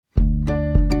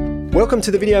Welcome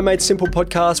to the Video Made Simple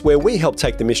podcast, where we help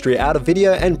take the mystery out of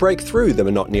video and break through the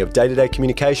monotony of day-to-day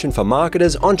communication for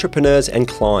marketers, entrepreneurs, and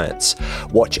clients.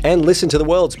 Watch and listen to the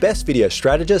world's best video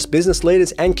strategists, business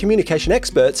leaders, and communication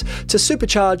experts to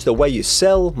supercharge the way you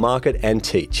sell, market, and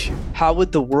teach. How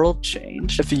would the world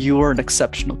change if you were an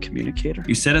exceptional communicator?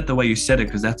 You said it the way you said it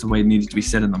because that's the way it needed to be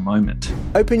said in the moment.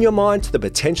 Open your mind to the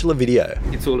potential of video.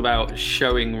 It's all about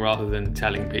showing rather than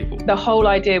telling people. The whole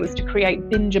idea was to create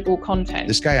bingeable content.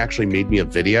 This guy actually made me a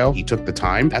video. He took the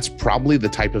time. That's probably the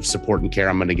type of support and care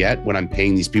I'm going to get when I'm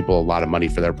paying these people a lot of money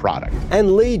for their product.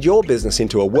 And lead your business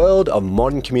into a world of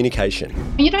modern communication.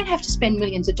 You don't have to spend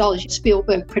millions of dollars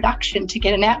Spielberg production to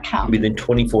get an outcome. Within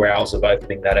 24 hours of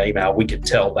opening that email, we could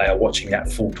tell they are watching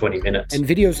that full 20 minutes. And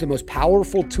video is the most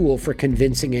powerful tool for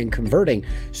convincing and converting.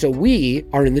 So we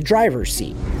are in the driver's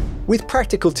seat. With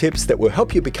practical tips that will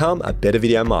help you become a better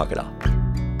video marketer.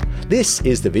 This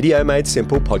is the Video Made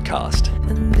Simple podcast.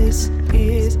 And this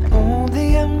is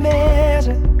only a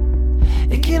measure.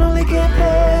 It can only get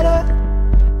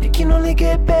better. It can only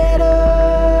get better.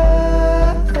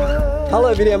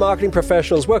 Hello, video marketing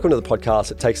professionals. Welcome to the podcast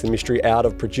that takes the mystery out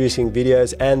of producing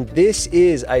videos. And this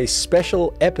is a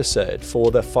special episode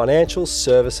for the financial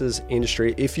services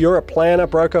industry. If you're a planner,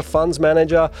 broker, funds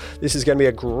manager, this is going to be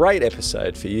a great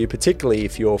episode for you, particularly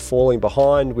if you're falling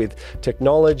behind with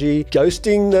technology,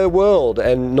 ghosting the world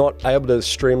and not able to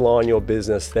streamline your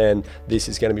business, then this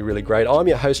is going to be really great. I'm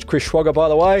your host, Chris Schwager, by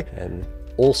the way, and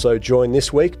also joined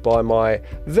this week by my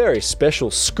very special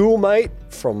schoolmate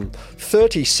from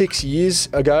 36 years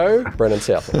ago, Brennan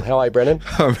Southall. How are you, Brennan?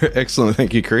 Excellent,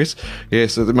 thank you, Chris.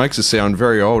 Yes, it makes us sound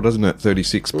very old, doesn't it?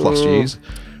 36 plus years.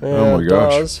 Yeah, oh my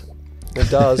gosh. It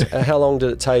does. How long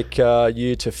did it take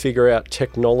you to figure out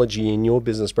technology in your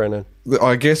business, Brennan?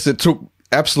 I guess it took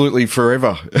absolutely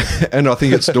forever, and I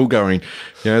think it's still going.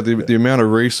 You know, the amount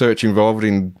of research involved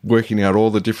in working out all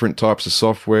the different types of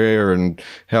software and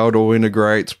how it all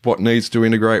integrates, what needs to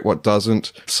integrate, what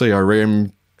doesn't,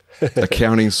 CRM,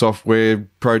 accounting software,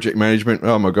 project management.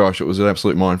 Oh my gosh, it was an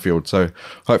absolute minefield. So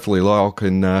hopefully Lyle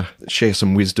can share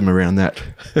some wisdom around that.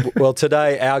 Well,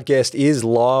 today our guest is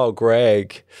Lyle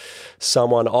Gregg,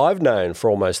 someone I've known for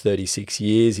almost 36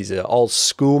 years. He's an old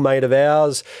schoolmate of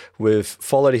ours. We've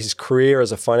followed his career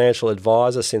as a financial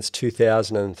advisor since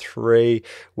 2003,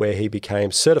 where he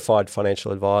became certified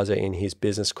financial advisor in his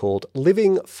business called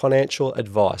Living Financial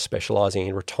Advice, specializing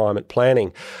in retirement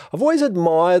planning. I've always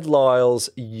admired Lyle's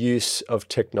use of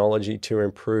technology to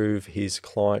improve his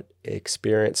client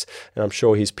experience, and I'm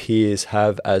sure his peers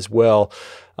have as well.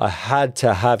 I had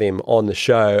to have him on the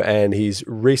show, and he's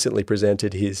recently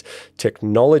presented his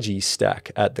technology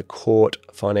stack at the Court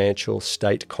Financial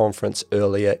State Conference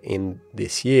earlier in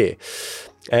this year.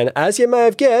 And as you may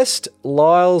have guessed,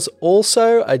 Lyle's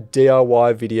also a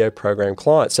DIY video program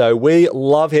client, so we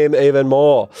love him even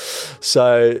more.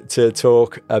 So to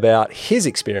talk about his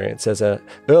experience as an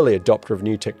early adopter of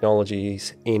new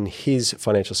technologies in his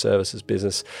financial services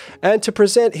business and to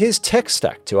present his tech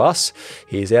stack to us,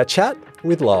 here's our chat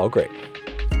with Lyle Gregg.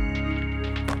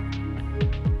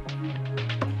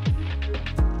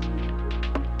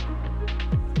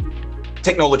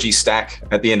 Technology stack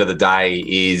at the end of the day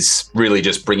is really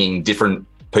just bringing different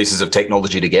pieces of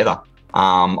technology together.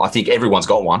 I think everyone's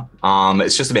got one.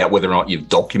 It's just about whether or not you've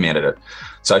documented it.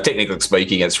 So technically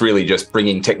speaking, it's really just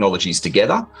bringing technologies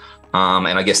together.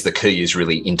 And I guess the key is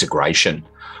really integration.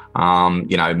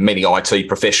 Many IT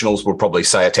professionals will probably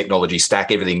say a technology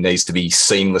stack, everything needs to be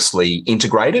seamlessly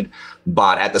integrated.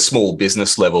 But at the small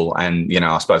business level and,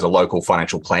 I suppose a local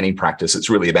financial planning practice, it's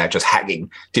really about just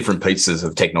hacking different pieces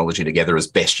of technology together as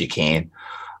best you can.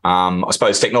 I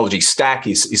suppose technology stack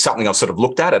is something I've sort of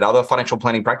looked at other financial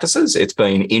planning practices. It's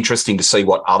been interesting to see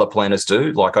what other planners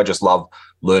do. Like, I just love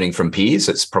learning from peers.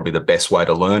 It's probably the best way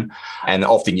to learn. And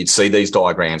often you'd see these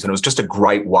diagrams, and it was just a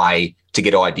great way to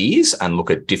get ideas and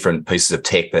look at different pieces of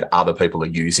tech that other people are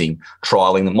using,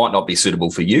 trialing them. Might not be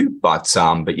suitable for you, but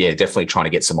yeah, definitely trying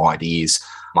to get some ideas.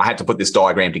 I had to put this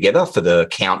diagram together for the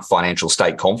Count Financial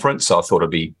State Conference, so I thought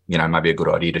it'd be, maybe a good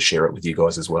idea to share it with you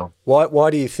guys as well. Why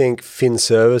do you think Fin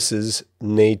Services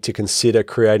need to consider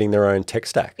creating their own tech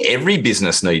stack? Every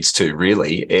business needs to,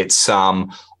 really. It's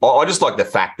I just like the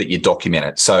fact that you document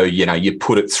it. So, you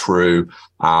put it through,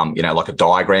 like a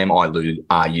diagram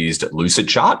I used at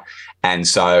Lucidchart. And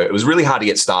so it was really hard to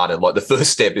get started. Like, the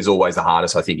first step is always the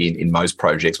hardest, I think, in most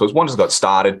projects. But once it got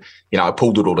started, I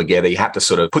pulled it all together. You have to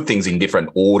sort of put things in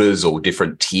different orders or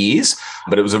different tiers.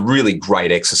 But it was a really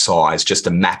great exercise just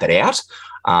to map it out.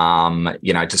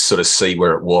 to sort of see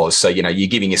where it was. So, you're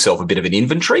giving yourself a bit of an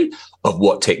inventory of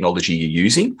what technology you're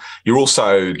using. You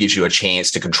also gives you a chance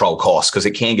to control costs because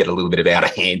it can get a little bit out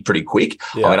of hand pretty quick.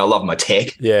 Yeah. I love my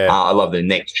tech. Yeah. I love the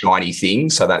next shiny thing.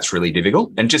 So that's really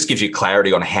difficult and just gives you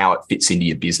clarity on how it fits into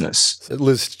your business. So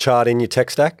Liz chart in your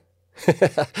tech stack?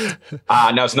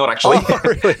 No, it's not actually. Oh,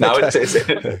 really? No,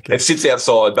 it sits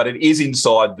outside, but it is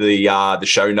inside the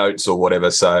show notes or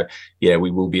whatever. So yeah, we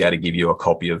will be able to give you a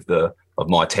copy of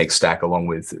my tech stack along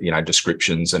with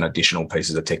descriptions and additional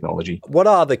pieces of technology. What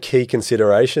are the key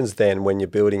considerations then when you're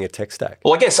building a tech stack?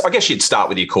 Well, I guess you'd start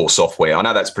with your core software. I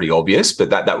know that's pretty obvious, but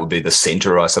that would be the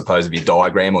center, I suppose, of your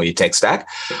diagram or your tech stack.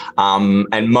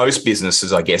 And most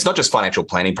businesses, I guess, not just financial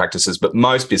planning practices, but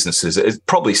most businesses, it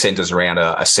probably centers around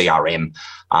a CRM.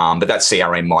 But that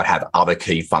CRM might have other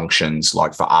key functions.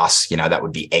 Like for us, that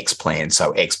would be Xplan.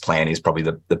 So Xplan is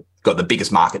probably got the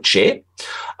biggest market share,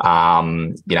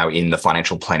 in the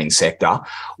financial planning sector,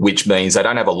 which means they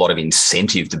don't have a lot of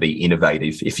incentive to be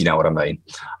innovative, if you know what I mean.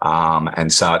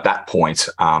 And so at that point,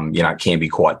 it can be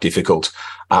quite difficult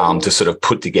to sort of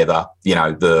put together,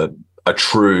 a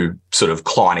true sort of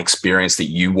client experience that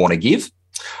you want to give.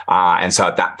 And so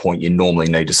at that point, you normally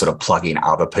need to sort of plug in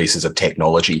other pieces of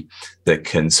technology that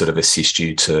can sort of assist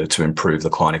you to improve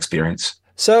the client experience.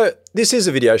 So this is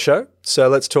a video show. So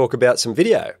let's talk about some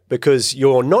video because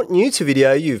you're not new to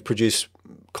video. You've produced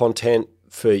content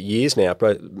for years now,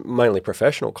 mainly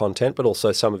professional content, but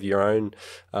also some of your own,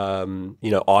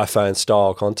 iPhone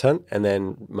style content. And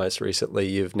then most recently,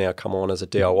 you've now come on as a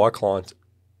DIY client,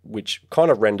 which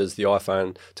kind of renders the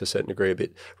iPhone to a certain degree a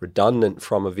bit redundant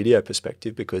from a video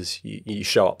perspective because you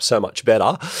show up so much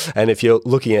better. And if you're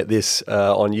looking at this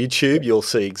on YouTube, you'll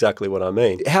see exactly what I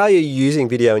mean. How are you using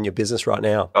video in your business right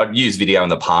now? I've used video in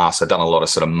the past. I've done a lot of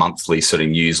sort of monthly sort of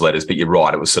newsletters, but you're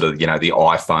right. It was sort of, the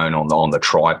iPhone on the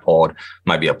tripod,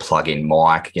 maybe a plug-in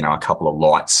mic, a couple of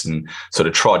lights and sort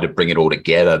of tried to bring it all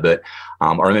together. But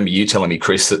I remember you telling me,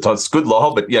 Chris, that it's good,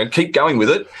 Lyle, but keep going with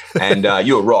it. And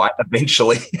you were right.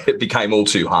 Eventually, it became all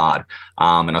too hard,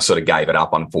 and I sort of gave it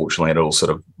up. Unfortunately, it all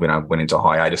sort of went into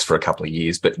hiatus for a couple of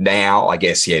years. But now, I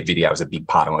guess, video is a big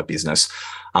part of my business.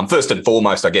 First and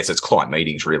foremost, I guess it's client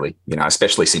meetings, really.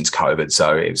 Especially since COVID,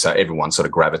 so everyone sort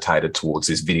of gravitated towards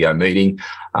this video meeting.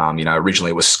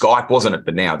 Originally it was Skype, wasn't it?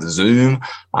 But now it's Zoom,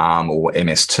 or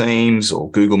MS Teams,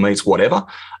 or Google Meets, whatever.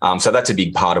 So that's a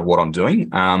big part of what I'm doing.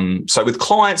 So with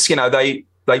clients,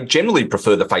 they generally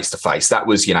prefer the face-to-face. That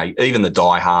was, even the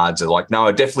diehards are like, no,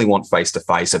 I definitely want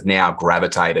face-to-face. Have now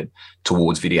gravitated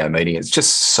towards video meeting. It's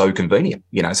just so convenient,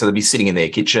 so they'll be sitting in their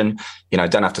kitchen,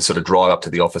 don't have to sort of drive up to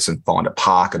the office and find a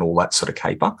park and all that sort of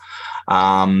caper.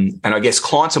 And I guess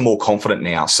clients are more confident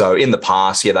now. So in the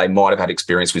past, they might have had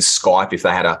experience with Skype if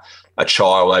they had a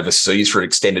child overseas for an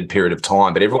extended period of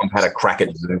time, but everyone had a crack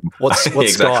at Zoom. What's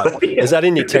exactly. Skype? Is that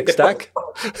in your tech stack?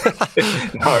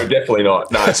 No, definitely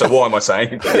not. No, so why am I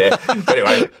saying it? Yeah. But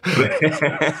anyway,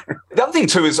 the other thing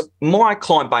too is my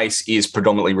client base is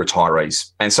predominantly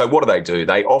retirees. And so what do?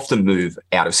 They often move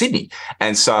out of Sydney.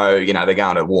 And so, they're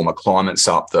going to warmer climates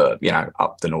up the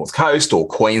North Coast or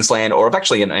Queensland, or I've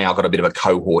actually now got a bit of a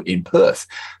cohort in Perth.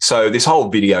 So this whole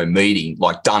video meeting,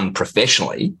 like done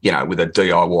professionally, with a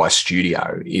DIY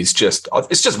studio it's just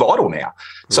vital now.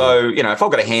 So, if I've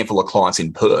got a handful of clients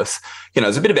in Perth,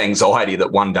 there's a bit of anxiety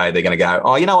that one day they're going to go,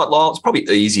 oh, you know what, Lyle, it's probably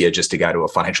easier just to go to a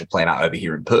financial planner over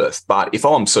here in Perth. But if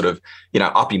I'm sort of,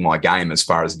 upping my game as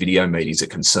far as video meetings are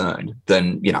concerned,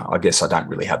 then, I guess I don't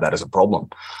really have that as a problem.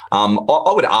 I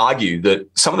would argue that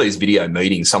some of these video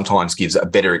meetings sometimes gives a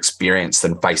better experience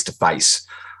than face-to-face.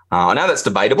 I know that's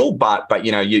debatable, but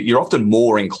you're often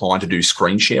more inclined to do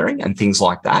screen sharing and things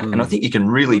like that. And I think you can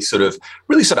really sort of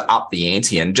up the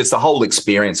ante and just the whole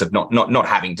experience of not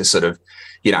having to sort of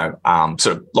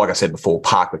like I said before,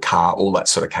 park the car, all that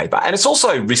sort of caper. And it's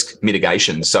also risk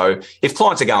mitigation. So if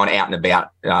clients are going out and about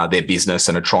their business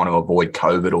and are trying to avoid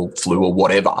COVID or flu or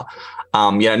whatever,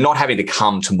 not having to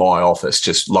come to my office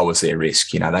just lowers their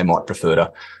risk. They might prefer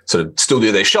to sort of still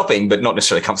do their shopping, but not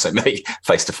necessarily come see me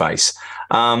face to face.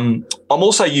 I'm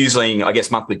also using, I guess,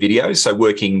 monthly videos. So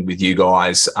working with you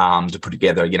guys to put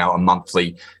together, a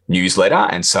monthly newsletter.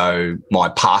 And so my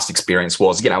past experience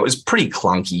was, it was pretty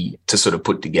clunky to sort of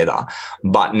put together.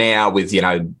 But now with,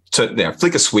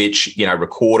 flick a switch,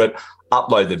 record it,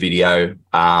 upload the video,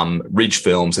 Ridge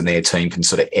Films and their team can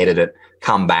sort of edit it,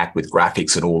 come back with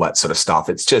graphics and all that sort of stuff.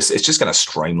 It's just going to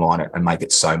streamline it and make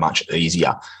it so much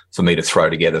easier for me to throw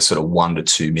together sort of 1 to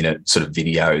 2 minute sort of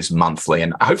videos monthly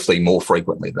and hopefully more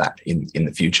frequently than that in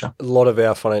the future. A lot of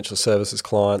our financial services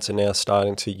clients are now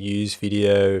starting to use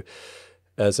video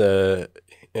as a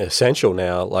essential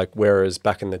now. Like, whereas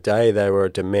back in the day, they were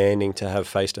demanding to have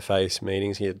face-to-face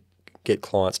meetings. You'd get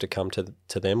clients to come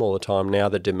to them all the time. Now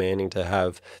they're demanding to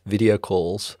have video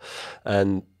calls,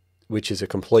 and which is a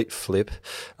complete flip.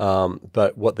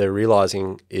 But what they're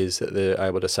realizing is that they're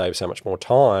able to save so much more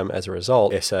time as a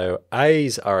result.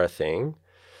 SOAs are a thing.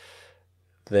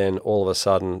 Then all of a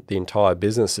sudden the entire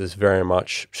business is very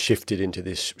much shifted into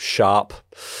this sharp,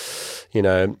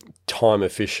 time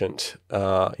efficient,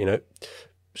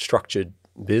 structured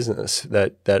business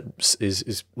that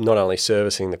is not only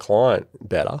servicing the client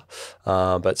better,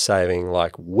 but saving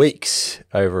like weeks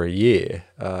over a year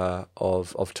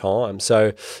of time.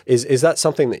 So is that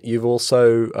something that you've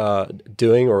also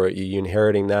doing, or are you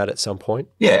inheriting that at some point?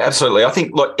 Yeah, absolutely. I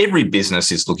think like every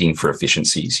business is looking for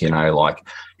efficiencies,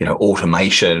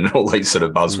 automation, all these sort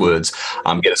of buzzwords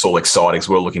get us all excited because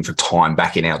we're looking for time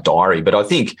back in our diary. But I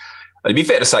think it'd be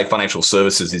fair to say financial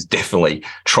services is definitely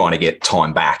trying to get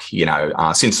time back,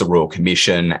 since the Royal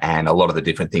Commission and a lot of the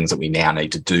different things that we now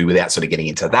need to do without sort of getting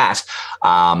into that.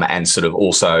 And sort of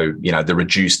also, the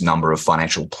reduced number of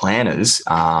financial planners,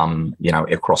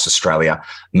 across Australia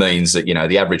means that,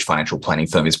 the average financial planning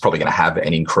firm is probably going to have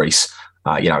an increase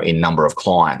in number of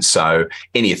clients. So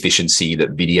any efficiency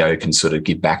that video can sort of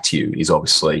give back to you is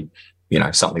obviously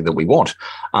something that we want.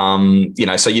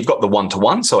 So you've got the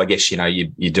one-to-one. So I guess,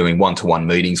 you're doing one-to-one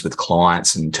meetings with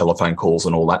clients and telephone calls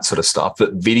and all that sort of stuff.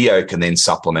 But video can then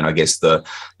supplement, I guess, the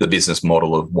business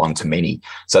model of one-to-many.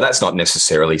 So that's not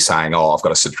necessarily saying, I've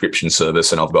got a subscription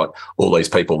service and I've got all these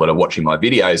people that are watching my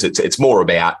videos. It's more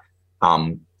about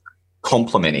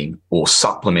complementing or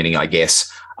supplementing, I guess,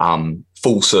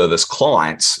 full service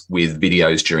clients with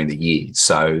videos during the year.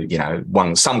 So,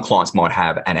 some clients might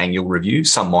have an annual review,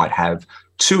 some might have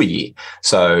 2 a year.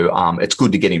 So it's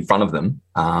good to get in front of them,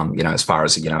 as far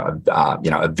as,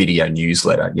 a video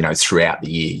newsletter, throughout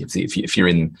the year. If you're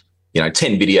in, 10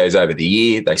 videos over the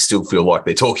year, they still feel like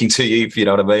they're talking to you, if you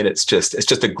know what I mean. It's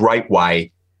just a great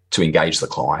way to engage the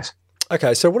client.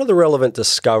 Okay, so what are the relevant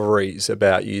discoveries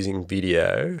about using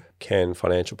video can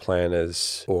financial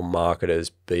planners or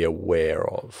marketers be aware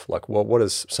of? Like, what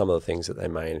is some of the things that they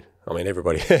may? I mean,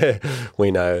 everybody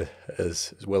we know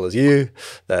as well as you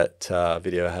that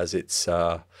video has its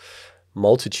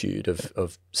multitude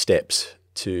of steps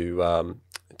to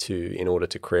in order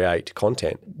to create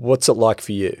content. What's it like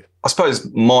for you? I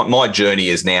suppose my journey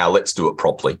is now let's do it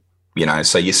properly.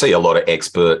 So you see a lot of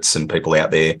experts and people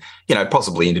out there,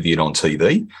 possibly interviewed on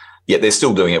TV, yet they're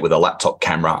still doing it with a laptop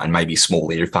camera and maybe small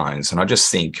earphones. And I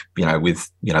just think, with,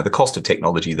 the cost of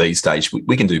technology these days,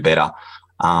 we can do better.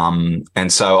 And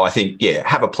so I think,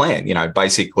 have a plan,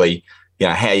 basically,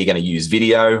 how you're going to use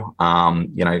video,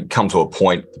 come to a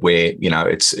point where,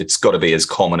 it's got to be as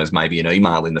common as maybe an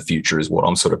email in the future is what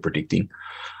I'm sort of predicting.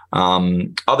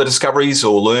 Other discoveries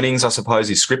or learnings, I suppose,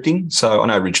 is scripting. So I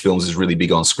know Ridge Films is really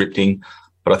big on scripting,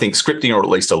 but I think scripting, or at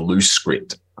least a loose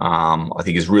script, I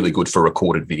think is really good for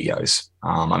recorded videos.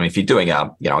 If you're doing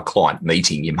a client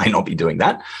meeting, you may not be doing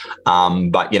that.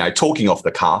 But, talking off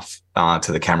the cuff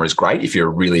to the camera is great if you're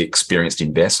a really experienced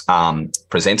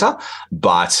presenter.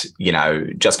 But,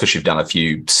 just because you've done a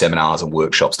few seminars and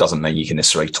workshops doesn't mean you can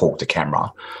necessarily talk to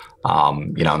camera.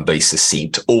 And be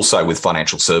succinct. Also with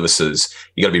financial services,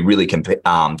 you got to be really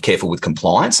careful with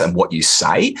compliance and what you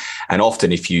say. And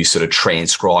often if you sort of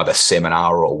transcribe a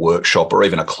seminar or a workshop or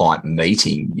even a client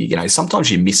meeting, sometimes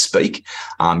you misspeak,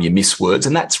 you miss words,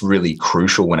 and that's really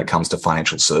crucial when it comes to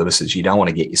financial services. You don't want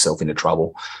to get yourself into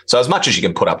trouble. So as much as you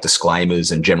can put up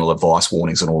disclaimers and general advice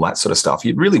warnings and all that sort of stuff,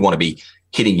 you really want to be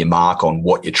hitting your mark on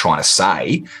what you're trying to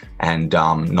say and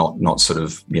not sort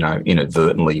of,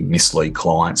 inadvertently mislead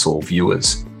clients or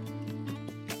viewers.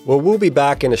 Well, we'll be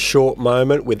back in a short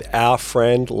moment with our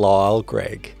friend Lyle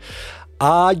Gregg.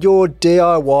 Are your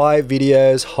DIY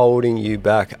videos holding you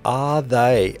back? Are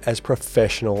they as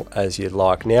professional as you'd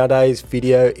like? Nowadays,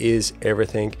 video is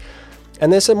everything.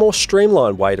 And there's a more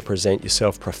streamlined way to present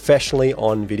yourself professionally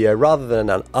on video rather than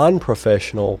an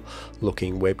unprofessional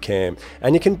looking webcam.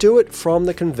 And you can do it from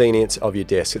the convenience of your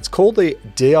desk. It's called the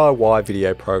DIY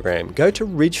video program. Go to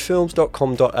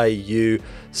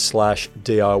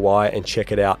ridgefilms.com.au/DIY and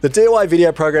check it out. The DIY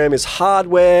video program is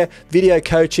hardware, video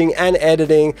coaching and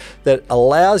editing that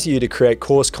allows you to create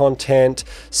course content,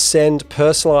 send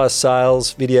personalized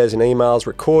sales videos and emails,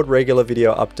 record regular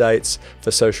video updates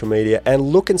for social media, and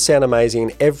look and sound amazing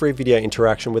in every video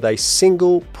interaction with a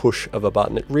single push of a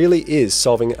button. It really is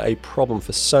solving a problem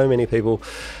for so many people.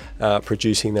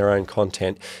 producing their own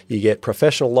content. You get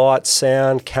professional lights,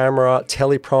 sound, camera,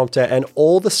 teleprompter, and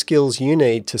all the skills you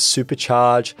need to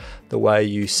supercharge the way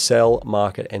you sell,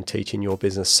 market, and teach in your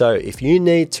business. So if you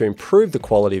need to improve the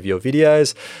quality of your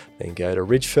videos, then go to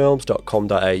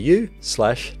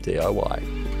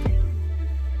ridgefilms.com.au/DIY.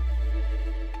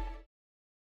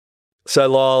 So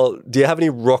Lyle, do you have any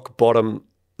rock bottom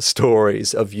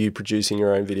stories of you producing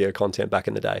your own video content back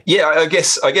in the day? Yeah, I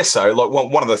guess so.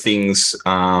 Like one of the things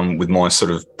with my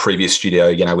sort of previous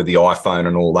studio, with the iPhone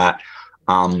and all that,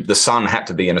 the sun had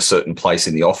to be in a certain place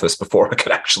in the office before I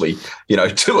could actually,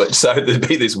 do it. So there'd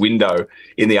be this window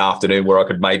in the afternoon where I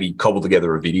could maybe cobble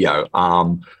together a video.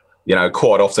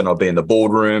 Quite often I'd be in the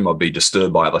boardroom, I'd be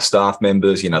disturbed by other staff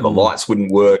members, the lights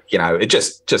wouldn't work, it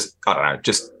just I don't know,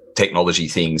 just technology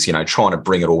things, trying to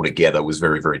bring it all together was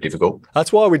very, very difficult.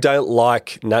 That's why we don't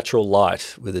like natural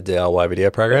light with a DIY video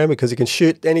program, because you can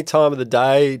shoot any time of the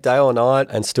day or night,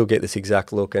 and still get this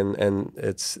exact look. And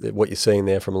it's what you're seeing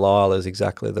there from Lyle is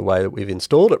exactly the way that we've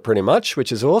installed it pretty much,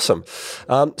 which is awesome.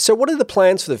 So what are the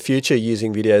plans for the future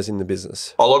using videos in the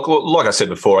business? Oh, look, like I said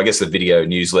before, I guess the video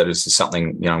newsletters is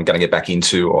something, I'm going to get back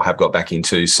into or have got back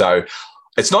into. So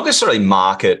it's not necessarily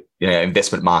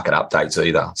investment market updates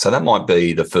either. So that might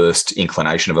be the first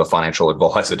inclination of a financial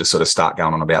advisor to sort of start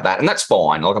going on about that. And that's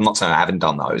fine. Like, I'm not saying I haven't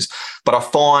done those, but I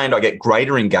find I get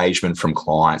greater engagement from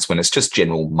clients when it's just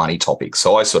general money topics.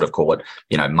 So I sort of call it,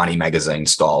 money magazine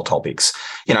style topics,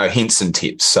 hints and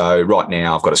tips. So right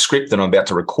now I've got a script that I'm about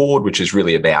to record, which is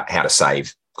really about how to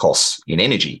save costs in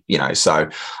energy,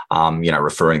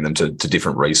 referring them to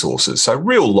different resources. So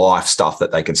real life stuff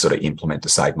that they can sort of implement to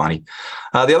save money.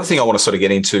 The other thing I want to sort of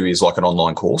get into is like an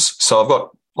online course. So I've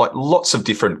got like lots of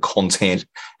different content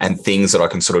and things that I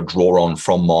can sort of draw on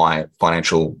from my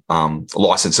financial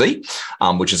licensee,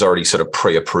 which is already sort of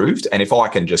pre-approved. And if I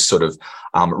can just sort of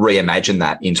reimagine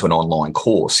that into an online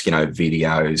course,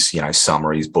 videos,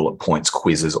 summaries, bullet points,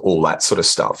 quizzes, all that sort of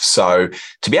stuff. So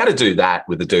to be able to do that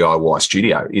with the DIY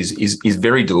studio is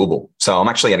very doable. So I'm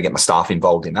actually going to get my staff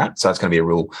involved in that. So it's going to be a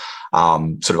real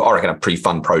sort of, I reckon, a pretty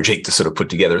fun project to sort of put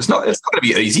together. It's not going to be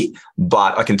easy,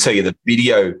 but I can tell you the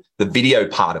video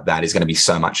part of that is going to be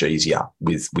so much easier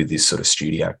with this sort of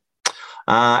studio.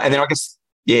 And then I guess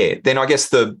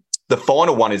the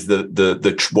final one is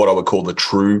the what I would call the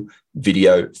true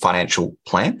video financial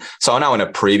plan. So I know in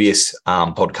a previous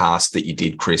podcast that you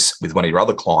did, Chris, with one of your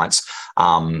other clients,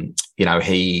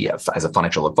 he, as a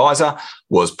financial advisor,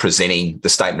 was presenting the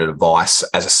statement of advice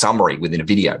as a summary within a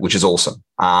video, which is awesome.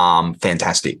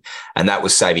 Fantastic. And that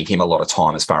was saving him a lot of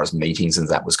time as far as meetings and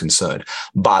that was concerned.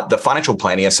 But the Financial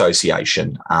Planning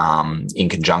Association, in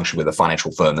conjunction with a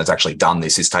financial firm that's actually done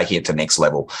this, is taking it to next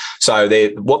level. So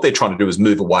what they're trying to do is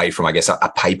move away from, I guess,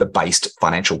 a paper-based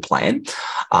financial plan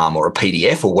or a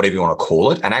PDF or whatever you want to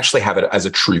call it, and actually have it as a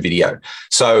true video.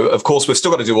 So, of course, we've still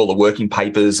got to do all the working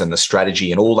papers and the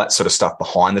strategy and all that sort of stuff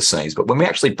behind the scenes. But when we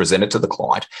actually present it to the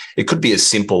client, it could be as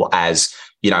simple as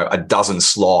a dozen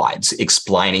slides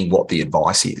explaining what the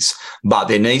advice is. But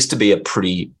there needs to be a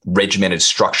pretty regimented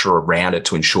structure around it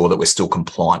to ensure that we're still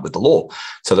compliant with the law.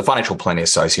 So the Financial Planning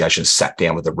Association sat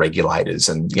down with the regulators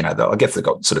and, I guess they've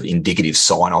got sort of indicative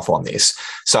sign off on this.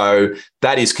 So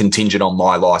that is contingent on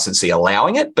my licensee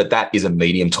allowing it, but that is a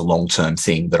medium to long-term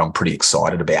thing that I'm pretty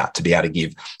excited about, to be able to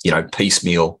give,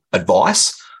 piecemeal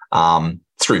advice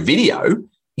through video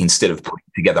instead of putting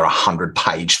together a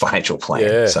 100-page financial plan.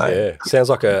 Yeah. Sounds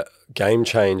like a game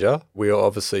changer. We're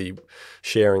obviously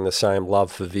sharing the same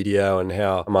love for video and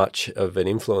how much of an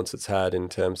influence it's had in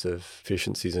terms of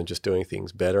efficiencies and just doing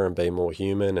things better and being more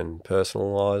human and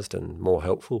personalised and more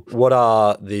helpful. What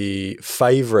are the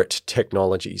favourite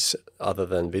technologies other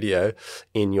than video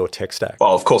in your tech stack?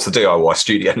 Well, of course, the DIY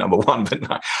studio, number one, but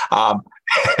no.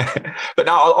 But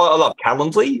no, I love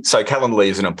Calendly. So Calendly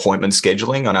is an appointment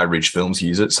scheduling. I know Ridge Films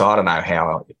use it, so I don't know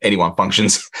how anyone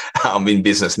functions in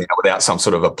business now without some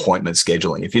sort of appointment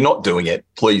scheduling. If you're not doing it,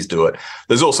 please do it.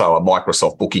 There's also a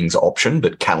Microsoft Bookings option,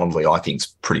 but Calendly I think is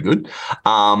pretty good.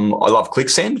 I love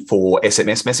ClickSend for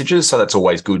SMS messages, so that's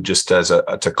always good just as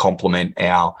to complement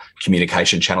our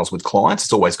communication channels with clients.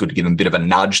 It's always good to give them a bit of a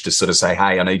nudge to sort of say,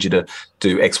 hey, I need you to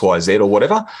do X, Y, Z or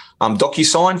whatever.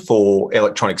 DocuSign for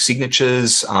electronic signatures.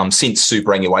 Since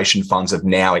superannuation funds have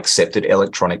now accepted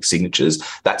electronic signatures,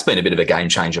 that's been a bit of a game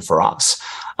changer for us.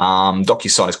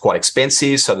 DocuSign is quite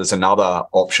expensive, so there's another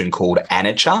option called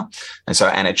Anature. And so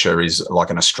Anature is like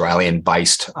an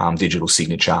Australian-based digital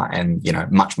signature and,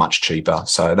 much, much cheaper.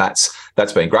 So that's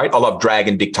been great. I love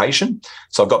Dragon Dictation.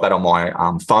 So I've got that on my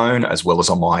phone as well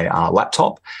as on my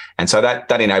laptop. And so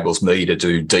that enables me to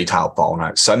do detailed file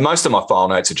notes. So most of my file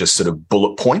notes are just sort of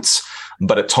bullet points.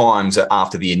 But at times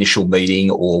after the initial meeting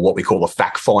or what we call a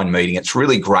fact find meeting, it's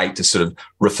really great to sort of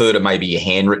refer to maybe your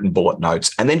handwritten bullet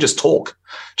notes and then just talk,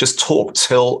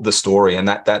 tell the story. And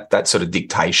that sort of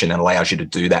dictation allows you to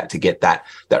do that, to get that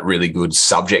really good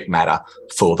subject matter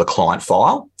for the client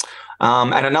file.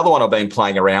 And another one I've been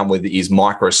playing around with is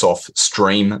Microsoft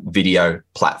Stream video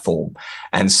platform.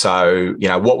 And so,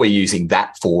 what we're using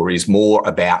that for is more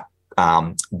about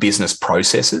business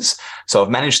processes. So I've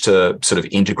managed to sort of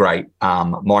integrate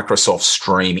Microsoft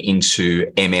Stream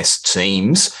into MS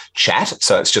Teams chat.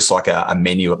 So it's just like a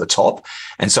menu at the top.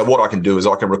 And so what I can do is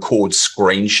I can record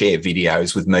screen share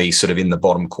videos with me sort of in the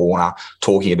bottom corner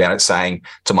talking about it, saying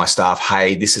to my staff,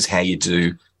 hey, this is how you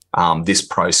do this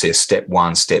process, step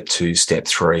 1, step 2, step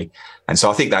 3. And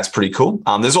so I think that's pretty cool.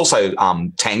 There's also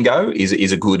Tango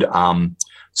is a good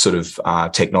sort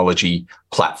of technology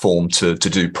platform to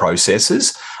do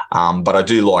processes. But I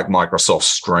do like Microsoft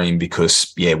Stream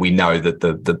because, we know that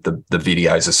the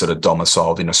videos are sort of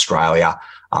domiciled in Australia.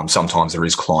 Sometimes there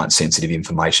is client sensitive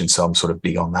information. So I'm sort of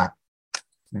big on that.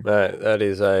 Mate, that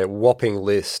is a whopping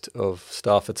list of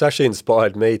stuff. It's actually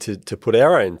inspired me to put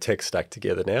our own tech stack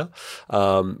together now.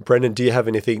 Brendan, do you have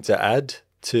anything to add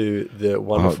to the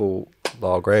wonderful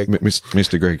Lyle Gregg?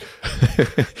 Mr. Gregg.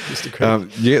 Mr.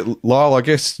 Gregg. Lyle, I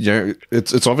guess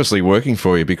it's obviously working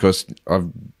for you because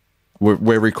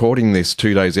we're recording this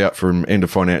 2 days out from end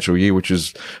of financial year, which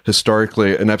is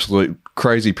historically an absolute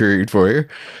crazy period for you.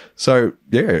 So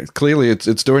clearly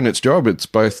it's doing its job. It's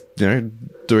both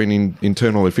doing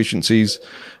internal efficiencies,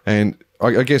 and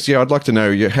I guess I'd like to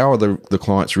know how are the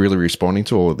clients really responding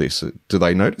to all of this? Do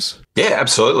they notice? Yeah,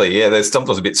 absolutely. Yeah, they're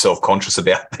sometimes a bit self-conscious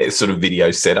about their sort of video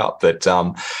setup, but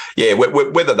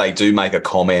whether they do make a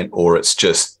comment or it's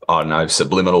just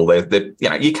subliminal, they're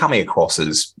you're coming across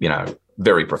as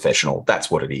very professional.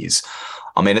 That's what it is.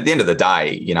 I mean, at the end of the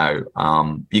day, you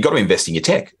got to invest in your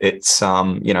tech. It's,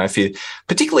 if you,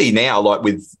 particularly now, like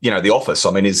with, the office,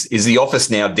 I mean, is the office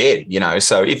now dead?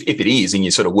 So if it is, and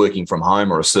you're sort of working from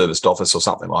home or a serviced office or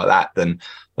something like that, then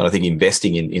I think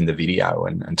investing in the video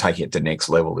and taking it to the next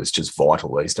level is just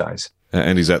vital these days.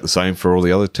 And is that the same for all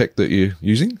the other tech that you're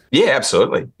using? Yeah,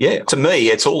 absolutely. Yeah. To me,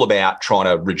 it's all about trying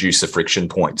to reduce the friction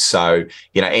points. So,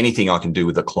 anything I can do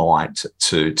with the client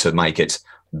to make it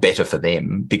better for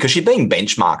them, because you're being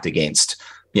benchmarked against,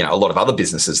 a lot of other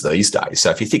businesses these days. So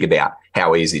if you think about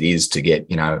how easy it is to get,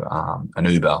 an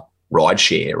Uber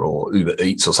rideshare or Uber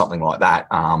Eats or something like that,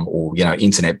 or,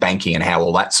 internet banking and how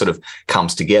all that sort of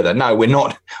comes together. No, we're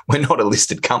not a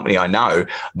listed company, I know,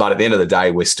 but at the end of the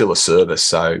day, we're still a service.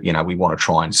 So, we want to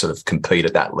try and sort of compete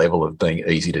at that level of being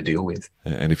easy to deal with.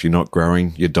 And if you're not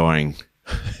growing, you're dying.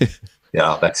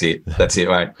 Yeah, that's it. That's it,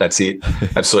 mate. That's it.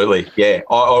 Absolutely. Yeah.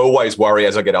 I always worry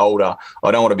as I get older,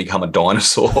 I don't want to become a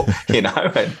dinosaur, and,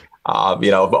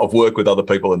 I've worked with other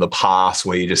people in the past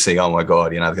where you just think, oh my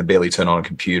God, they can barely turn on a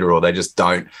computer or they just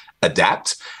don't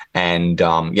adapt. And,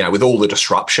 with all the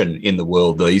disruption in the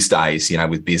world these days,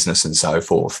 with business and so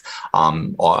forth,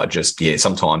 I just,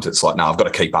 sometimes it's like, no, I've got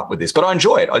to keep up with this, but I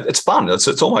enjoy it. It's fun. It's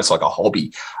almost like a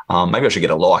hobby. Maybe I should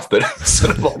get a life, but it's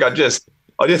sort of like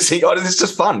I just think it's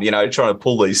just fun, trying to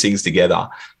pull these things together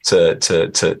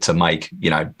to make,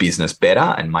 business better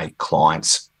and make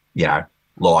clients,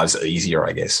 lives easier,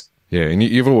 I guess. Yeah, and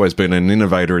you've always been an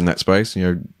innovator in that space,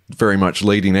 very much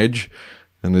leading edge.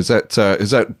 And has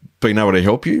that been able to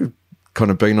help you kind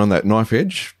of been on that knife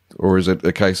edge? Or is it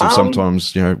a case of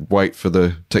sometimes, wait for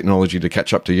the technology to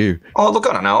catch up to you? Oh, look,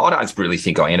 I don't know. I don't really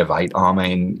think I innovate. I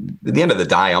mean, at the end of the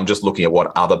day, I'm just looking at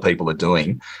what other people are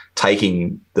doing,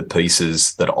 taking the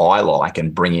pieces that I like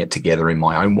and bringing it together in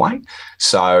my own way.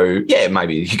 So,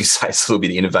 maybe you could say it's a little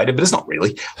bit innovative, but it's not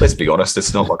really. Let's be honest.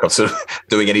 It's not like I'm sort of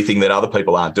doing anything that other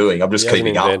people aren't doing. I'm just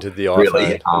keeping up, the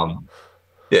really. iPhone.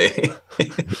 Yeah,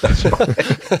 that's right.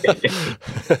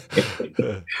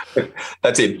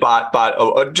 That's it. But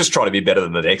I'm just trying to be better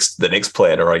than the next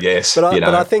planner, I guess. But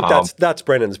I think that's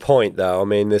Brendan's point, though. I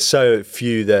mean, there's so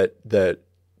few that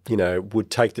would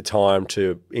take the time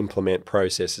to implement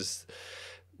processes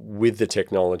with the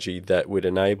technology that would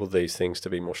enable these things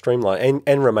to be more streamlined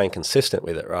and remain consistent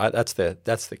with it, right? That's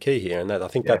the key here, and I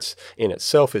think that's in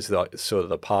itself is sort of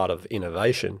the part of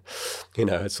innovation.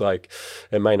 It's like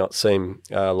it may not seem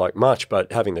like much,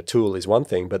 but having the tool is one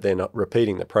thing, but then not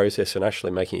repeating the process and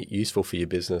actually making it useful for your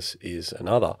business is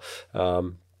another.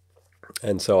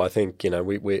 And so I think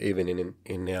we're even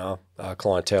in our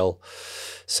clientele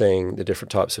seeing the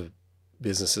different types of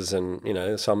businesses,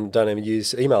 and some don't even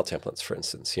use email templates, for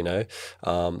instance.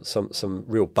 Some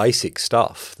real basic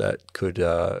stuff that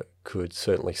could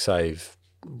certainly save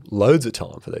loads of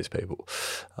time for these people.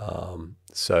 I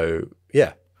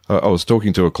was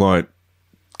talking to a client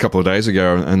couple of days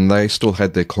ago, and they still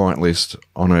had their client list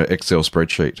on an Excel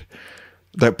spreadsheet.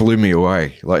 That blew me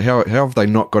away. Like, how have they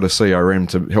not got a CRM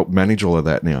to help manage all of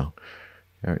that now?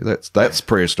 That's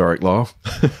prehistoric, Lyle.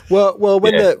 Well,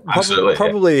 when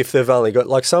absolutely, if they've only got,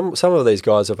 like, some of these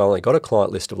guys have only got a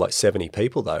client list of like 70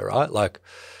 people though, right? Like,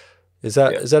 is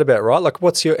that about right? Like,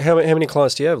 what's your how many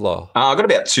clients do you have, Lyle? I've got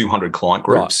about 200 client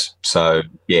groups.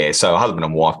 Right. So husband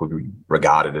and wife would be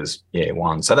regarded as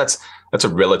one. So that's a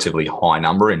relatively high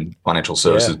number in financial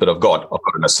services. But I've got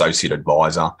an associate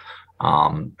advisor,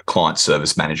 a client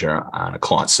service manager, and a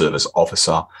client service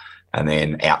officer, and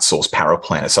then outsourced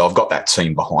paraplanner. So I've got that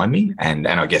team behind me, and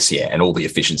I guess, and all the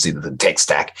efficiency of the tech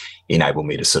stack enable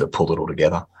me to sort of pull it all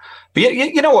together. But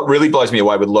you know what really blows me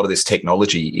away with a lot of this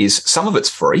technology is some of it's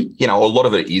free. A lot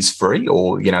of it is free,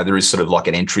 or, there is sort of like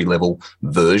an entry-level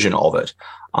version of it.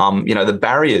 The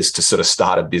barriers to sort of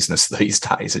start a business these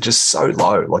days are just so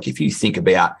low. Like, if you think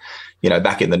about,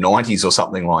 back in the 90s or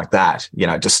something like that,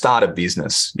 to start a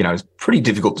business, it's pretty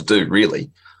difficult to do, really.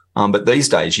 But these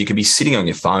days, you can be sitting on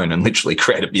your phone and literally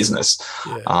create a business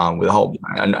with a whole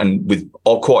and with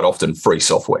quite often free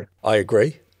software. I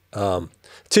agree.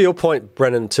 To your point,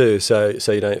 Brennan, too. So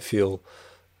you don't feel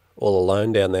all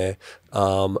alone down there.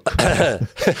 Damn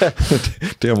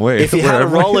where? If you had a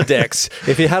Rolodex,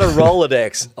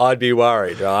 I'd be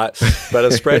worried, right? But a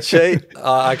spreadsheet,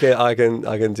 I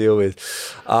can deal with.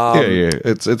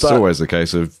 It's always the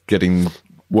case of getting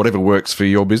whatever works for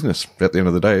your business at the end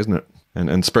of the day, isn't it? And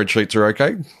spreadsheets are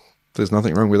okay. There's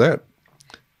nothing wrong with that.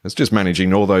 It's just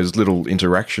managing all those little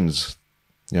interactions.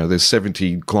 There's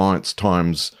 70 clients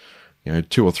times,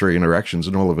 2 or 3 interactions,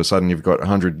 and all of a sudden you've got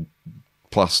 100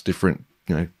 plus different,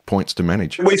 points to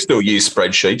manage. We still use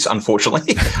spreadsheets,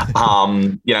 unfortunately.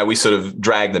 We sort of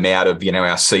drag them out of,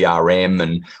 our CRM,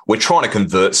 and we're trying to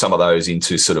convert some of those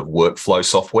into sort of workflow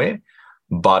software,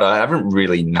 but I haven't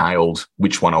really nailed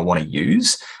which one I want to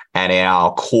use. And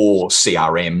our core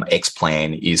CRM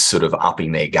Xplan is sort of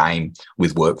upping their game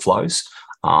with workflows.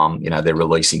 They're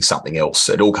releasing something else.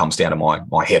 It all comes down to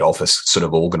my head office sort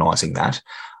of organising that.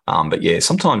 But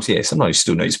sometimes you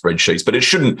still need spreadsheets, but it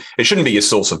shouldn't be your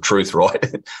source of truth,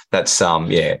 right? That's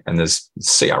and there's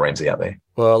CRMs out there.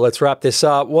 Well, let's wrap this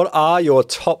up. What are your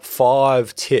top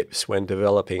 5 tips when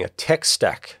developing a tech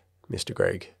stack, Mr.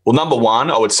 Greg? Well, number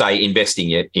one, I would say investing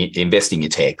your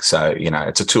tech. So,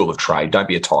 it's a tool of trade. Don't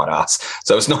be a tight ass.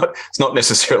 So it's not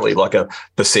necessarily like a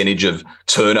percentage of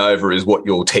turnover is what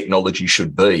your technology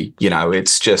should be.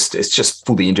 It's just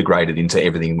fully integrated into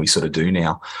everything we sort of do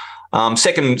now.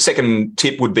 Second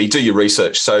tip would be do your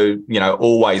research. So,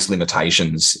 always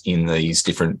limitations in these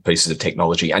different pieces of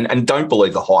technology, and don't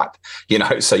believe the hype,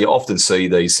 so you often see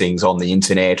these things on the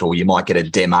internet, or you might get a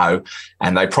demo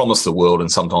and they promise the world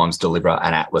and sometimes deliver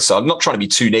an atlas. So I'm not trying to be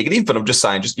too negative, but I'm just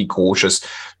saying, just be cautious,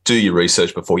 do your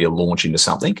research before you launch into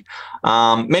something.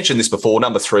 Mentioned this before.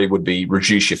 Number 3 would be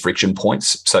reduce your friction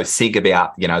points. So think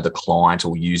about, the client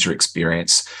or user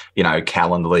experience,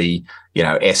 Calendly,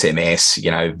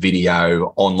 SMS,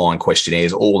 video, online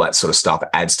questionnaires, all that sort of stuff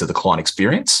adds to the client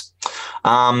experience.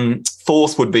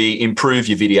 4th would be improve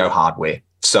your video hardware.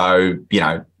 So,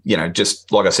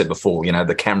 just like I said before,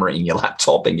 the camera in your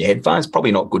laptop and your headphones,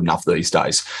 probably not good enough these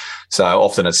days. So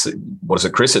often it's, what is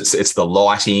it, Chris? It's the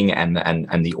lighting and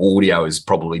the audio is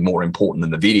probably more important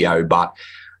than the video. But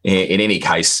in any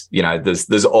case,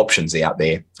 there's options out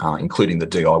there, including the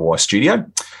DIY studio.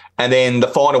 And then the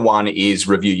final one is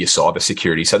review your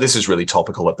cybersecurity. So this is really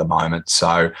topical at the moment.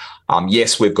 So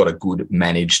yes, we've got a good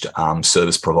managed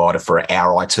service provider for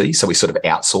our IT. So we sort of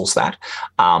outsource that.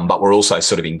 But we're also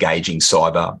sort of engaging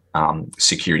cyber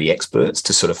security experts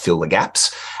to sort of fill the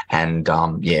gaps and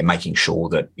making sure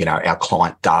that, our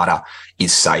client data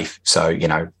is safe. So,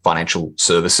 financial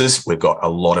services, we've got a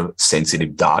lot of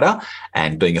sensitive data,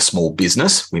 and being a small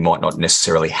business, we might not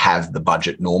necessarily have the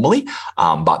budget normally,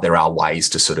 but there are ways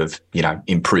to sort of,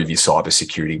 improve your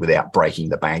cybersecurity without breaking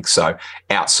the bank. So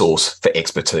outsource for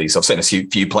expertise. I've seen a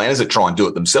few planners that try and do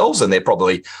it themselves, and they're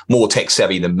probably more tech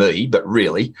savvy than me, but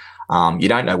really, you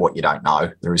don't know what you don't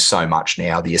know. There is so much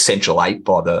now. The Essential 8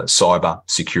 by the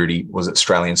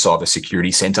Australian Cyber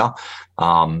Security Centre,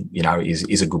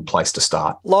 is a good place to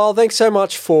start. Lyle, thanks so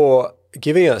much for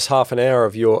giving us half an hour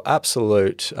of your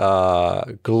absolute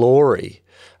glory.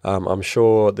 I'm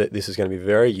sure that this is going to be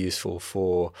very useful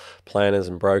for planners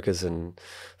and brokers and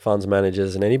funds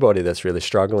managers and anybody that's really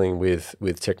struggling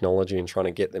with technology and trying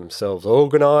to get themselves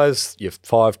organised. Your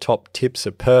 5 top tips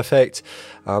are perfect.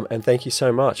 And thank you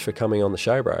so much for coming on the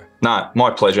show, bro. No, my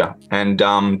pleasure. And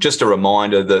just a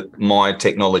reminder that my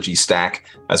technology stack,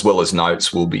 as well as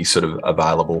notes, will be sort of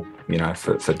available,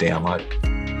 for download.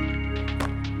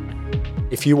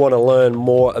 If you want to learn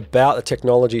more about the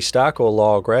technology stack or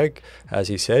Lyle Gregg, as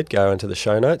he said, go into the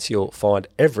show notes. You'll find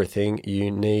everything you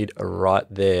need right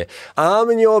there.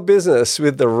 Arming your business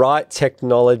with the right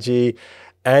technology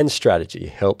and strategy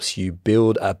helps you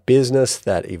build a business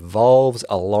that evolves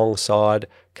alongside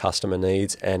customer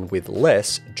needs and with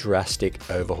less drastic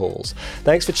overhauls.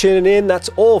 Thanks for tuning in. That's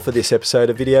all for this episode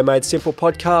of Video Made Simple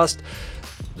podcast,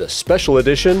 the special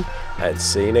edition, and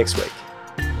see you next week.